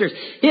sisters,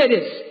 it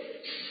is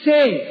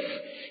safe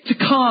to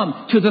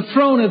come to the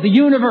throne of the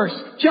universe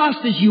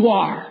just as you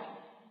are.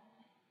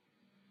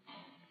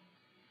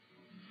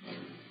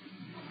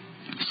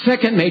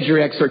 Second major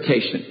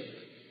exhortation.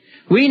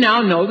 We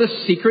now know the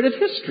secret of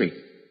history.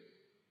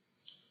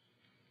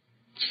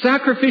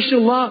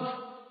 Sacrificial love.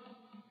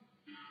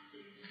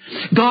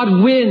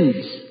 God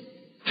wins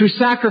through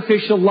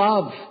sacrificial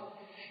love.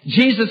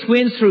 Jesus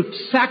wins through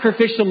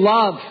sacrificial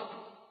love.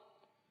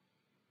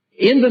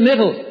 In the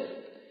middle,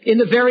 in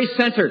the very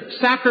center,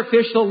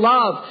 sacrificial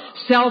love,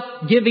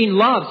 self-giving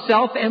love,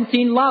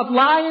 self-emptying love.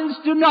 Lions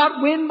do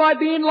not win by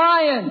being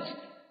lions.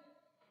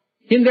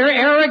 In their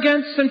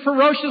arrogance and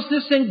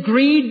ferociousness and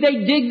greed,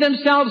 they dig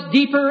themselves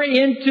deeper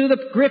into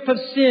the grip of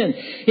sin.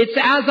 It's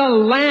as a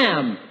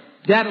lamb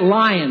that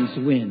lions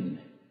win.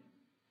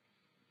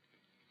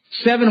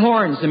 7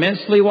 horns,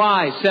 immensely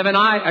wise. 7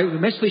 eyes,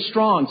 immensely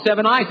strong.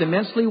 7 eyes,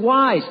 immensely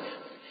wise.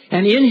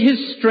 And in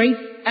his strength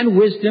and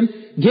wisdom,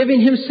 giving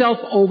himself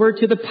over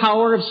to the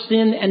power of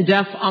sin and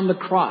death on the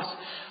cross.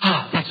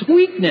 That's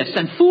weakness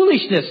and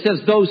foolishness,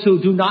 says those who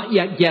do not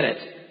yet get it.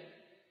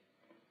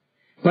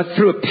 But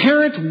through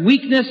apparent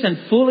weakness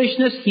and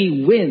foolishness,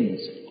 he wins.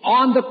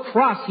 On the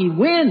cross, he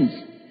wins.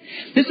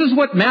 This is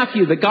what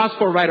Matthew, the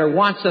gospel writer,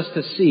 wants us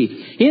to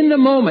see. In the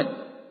moment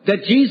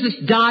that Jesus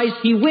dies,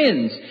 he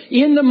wins.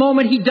 In the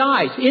moment he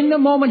dies, in the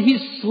moment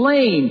he's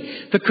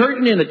slain, the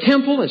curtain in the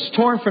temple is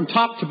torn from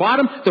top to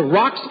bottom. The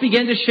rocks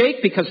begin to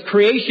shake because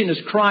creation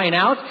is crying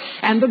out,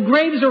 and the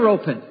graves are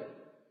open.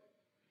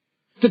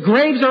 The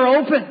graves are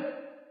open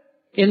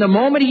in the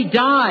moment he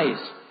dies.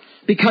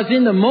 Because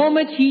in the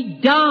moment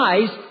he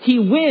dies, he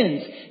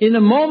wins. In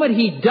the moment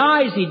he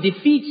dies, he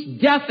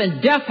defeats death,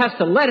 and death has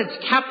to let its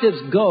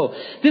captives go.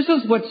 This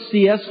is what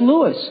C.S.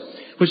 Lewis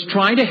was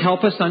trying to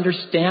help us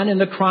understand in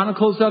the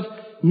Chronicles of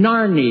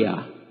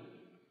Narnia.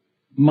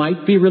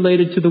 Might be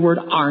related to the word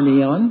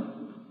Arnion.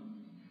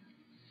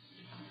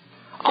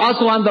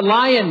 Aslan the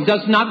lion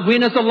does not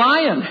win as a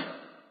lion.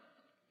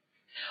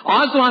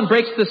 Aslan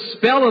breaks the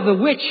spell of the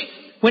witch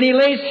when he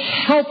lays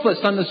helpless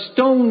on the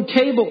stone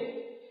table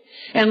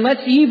and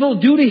lets evil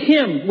do to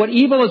him what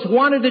evil has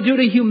wanted to do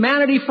to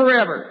humanity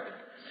forever.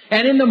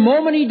 And in the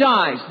moment he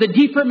dies, the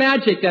deeper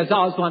magic, as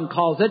Aslan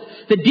calls it,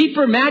 the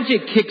deeper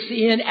magic kicks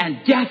in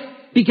and death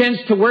begins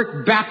to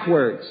work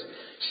backwards.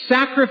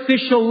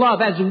 Sacrificial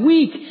love, as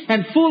weak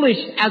and foolish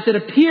as it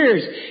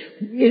appears,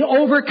 it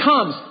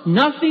overcomes.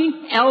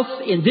 Nothing else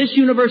in this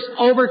universe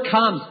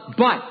overcomes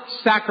but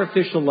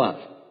sacrificial love.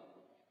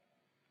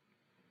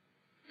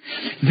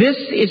 This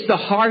is the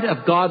heart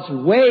of God's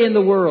way in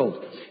the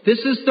world. This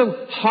is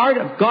the heart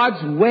of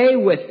God's way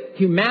with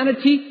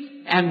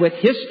humanity and with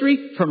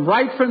history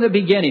right from the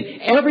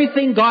beginning.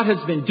 Everything God has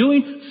been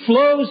doing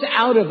flows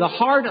out of the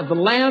heart of the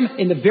Lamb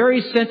in the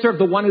very center of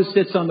the one who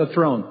sits on the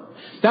throne.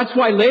 That's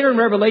why later in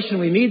Revelation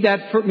we meet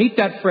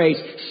that phrase,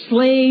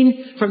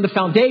 slain from the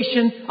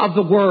foundation of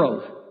the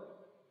world.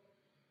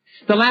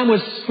 The Lamb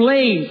was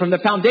slain from the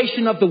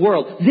foundation of the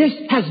world. This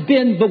has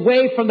been the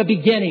way from the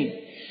beginning,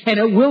 and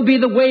it will be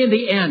the way in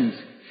the end.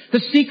 The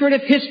secret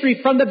of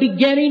history from the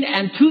beginning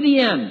and to the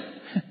end.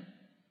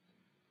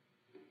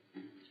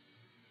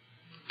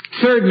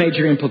 Third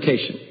major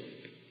implication.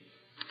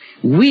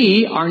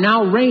 We are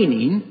now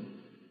reigning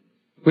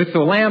with the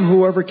Lamb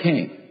who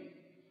overcame.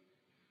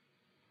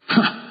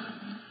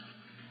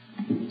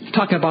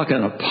 Talking about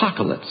an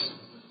apocalypse.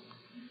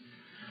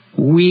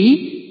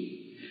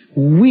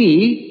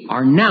 We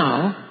are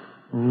now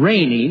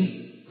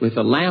reigning with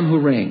the Lamb who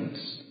reigns.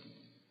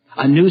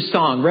 A new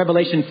song,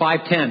 Revelation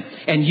 5:10.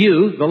 And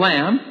you, the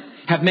Lamb,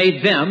 have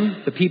made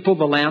them, the people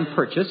the Lamb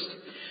purchased,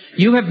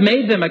 you have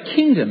made them a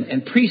kingdom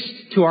and priests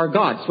to our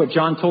God. That's what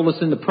John told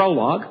us in the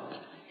prologue.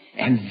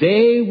 And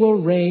they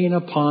will reign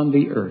upon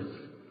the earth.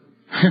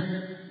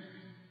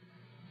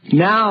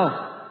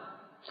 Now,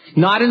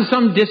 not in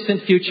some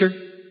distant future,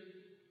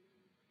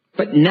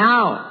 but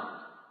now.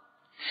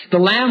 The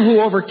Lamb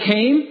who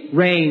overcame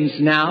reigns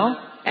now,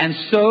 and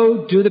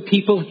so do the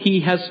people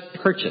he has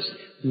purchased.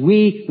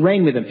 We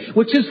reign with him,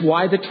 which is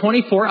why the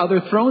 24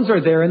 other thrones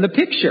are there in the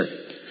picture.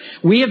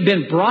 We have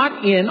been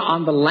brought in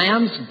on the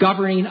Lamb's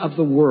governing of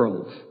the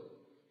world.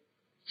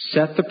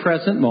 Set the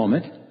present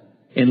moment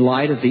in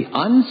light of the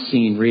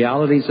unseen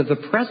realities of the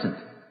present,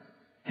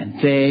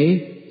 and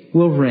they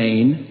will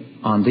reign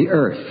on the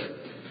earth.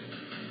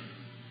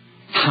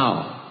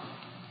 How?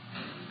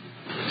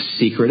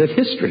 Secret of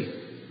history.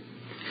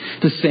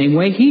 The same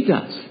way he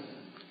does.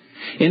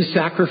 In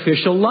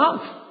sacrificial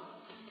love.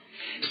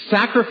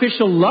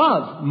 Sacrificial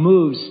love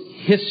moves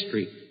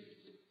history.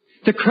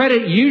 The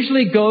credit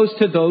usually goes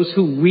to those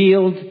who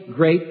wield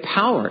great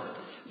power,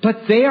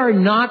 but they are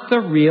not the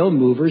real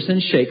movers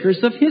and shakers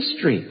of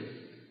history.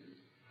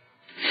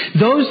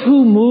 Those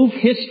who move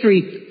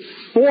history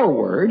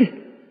forward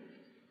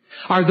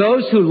are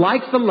those who,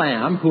 like the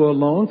Lamb, who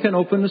alone can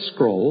open the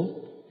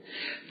scroll,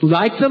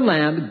 like the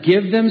Lamb,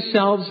 give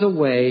themselves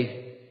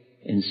away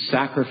in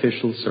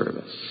sacrificial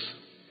service.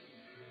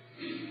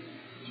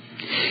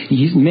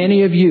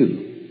 Many of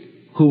you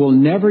who will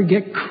never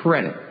get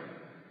credit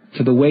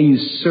for the way you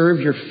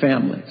serve your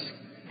families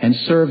and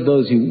serve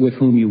those with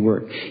whom you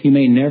work. You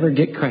may never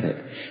get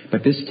credit,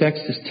 but this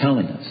text is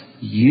telling us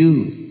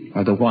you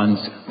are the ones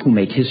who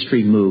make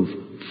history move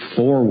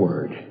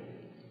forward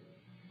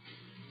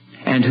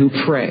and who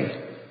pray.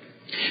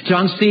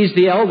 John sees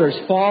the elders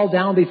fall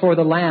down before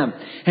the Lamb,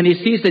 and he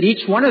sees that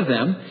each one of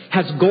them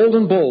has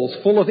golden bowls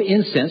full of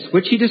incense,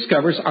 which he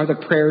discovers are the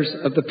prayers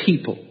of the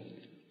people.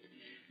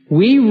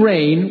 We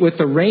reign with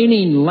the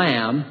reigning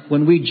Lamb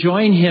when we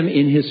join him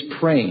in his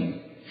praying,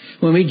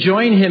 when we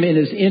join him in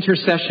his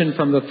intercession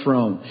from the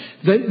throne.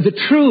 The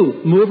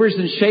true movers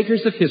and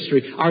shakers of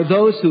history are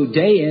those who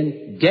day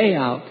in, day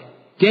out,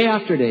 day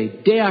after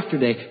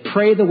day,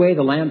 pray the way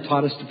the Lamb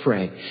taught us to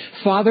pray.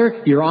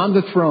 Father, you're on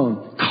the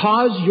throne.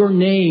 Cause your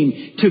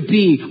name to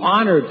be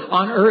honored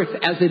on earth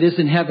as it is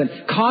in heaven.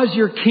 Cause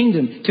your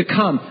kingdom to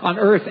come on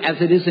earth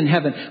as it is in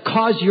heaven.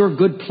 Cause your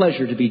good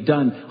pleasure to be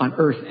done on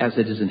earth as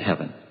it is in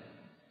heaven.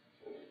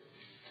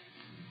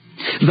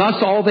 Thus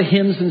all the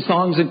hymns and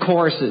songs and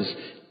choruses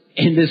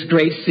in this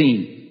great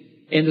scene,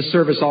 in the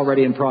service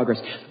already in progress.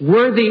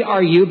 Worthy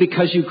are you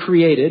because you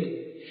created,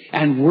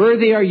 and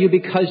worthy are you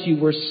because you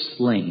were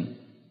slain.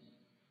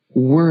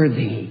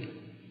 Worthy.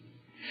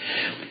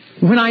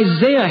 When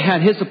Isaiah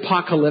had his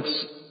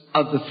apocalypse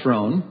of the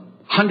throne,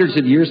 hundreds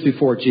of years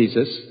before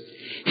Jesus,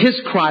 his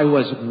cry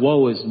was,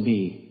 woe is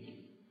me.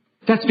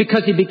 That's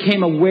because he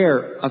became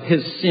aware of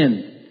his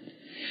sin.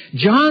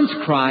 John's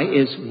cry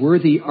is,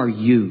 worthy are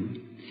you.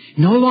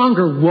 No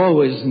longer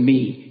woe is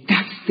me.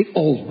 That's the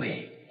old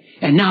way.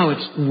 And now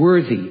it's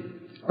worthy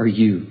are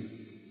you.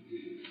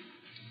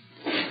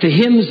 The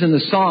hymns and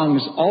the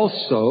songs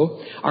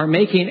also are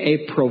making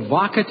a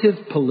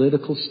provocative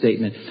political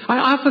statement. I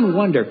often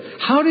wonder,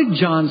 how did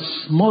John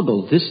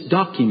smuggle this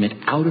document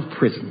out of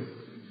prison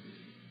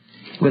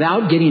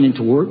without getting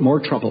into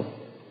more trouble?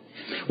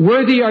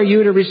 Worthy are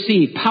you to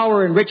receive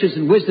power and riches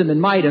and wisdom and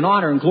might and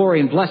honor and glory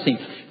and blessing.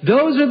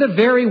 Those are the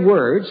very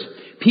words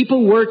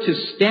people were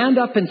to stand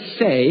up and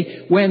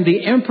say when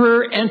the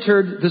emperor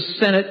entered the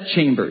Senate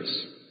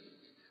chambers.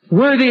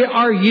 Worthy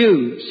are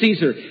you,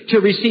 Caesar, to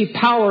receive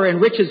power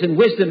and riches and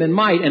wisdom and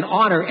might and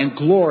honor and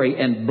glory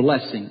and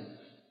blessing.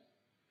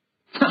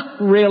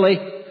 Really?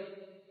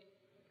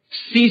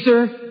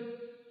 Caesar?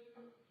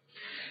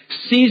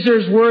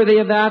 Caesar's worthy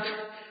of that?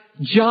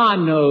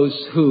 John knows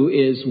who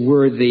is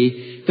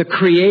worthy. The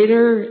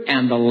Creator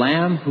and the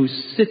Lamb who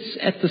sits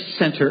at the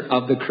center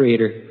of the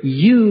Creator.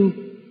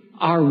 You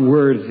are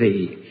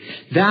worthy.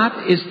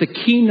 That is the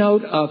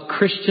keynote of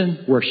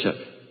Christian worship.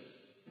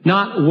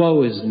 Not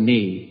woe is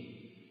me,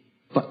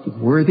 but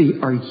worthy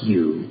are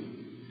you.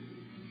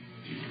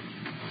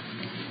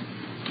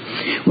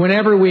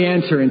 Whenever we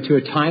enter into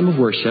a time of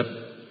worship,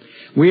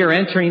 we are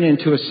entering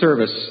into a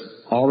service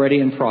already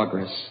in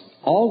progress.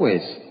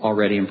 Always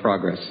already in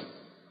progress.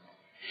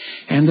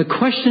 And the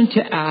question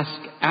to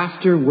ask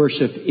after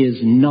worship is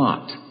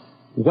not,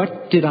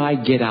 what did I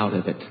get out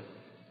of it?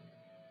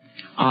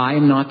 I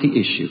am not the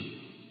issue.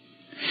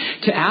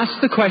 To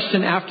ask the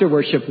question after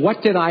worship,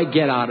 what did I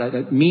get out of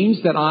it,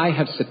 means that I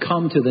have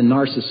succumbed to the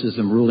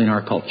narcissism ruling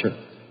our culture.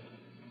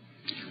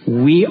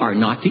 We are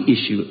not the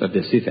issue of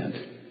this event,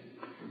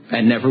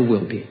 and never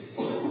will be.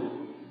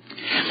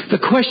 The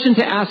question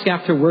to ask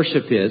after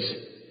worship is,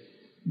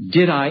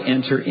 did I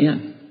enter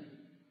in?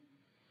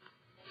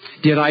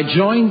 Did I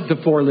join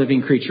the 4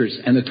 living creatures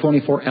and the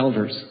 24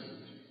 elders?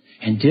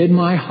 And did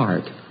my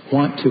heart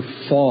want to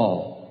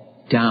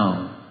fall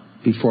down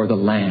before the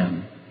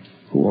Lamb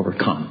who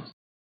overcomes?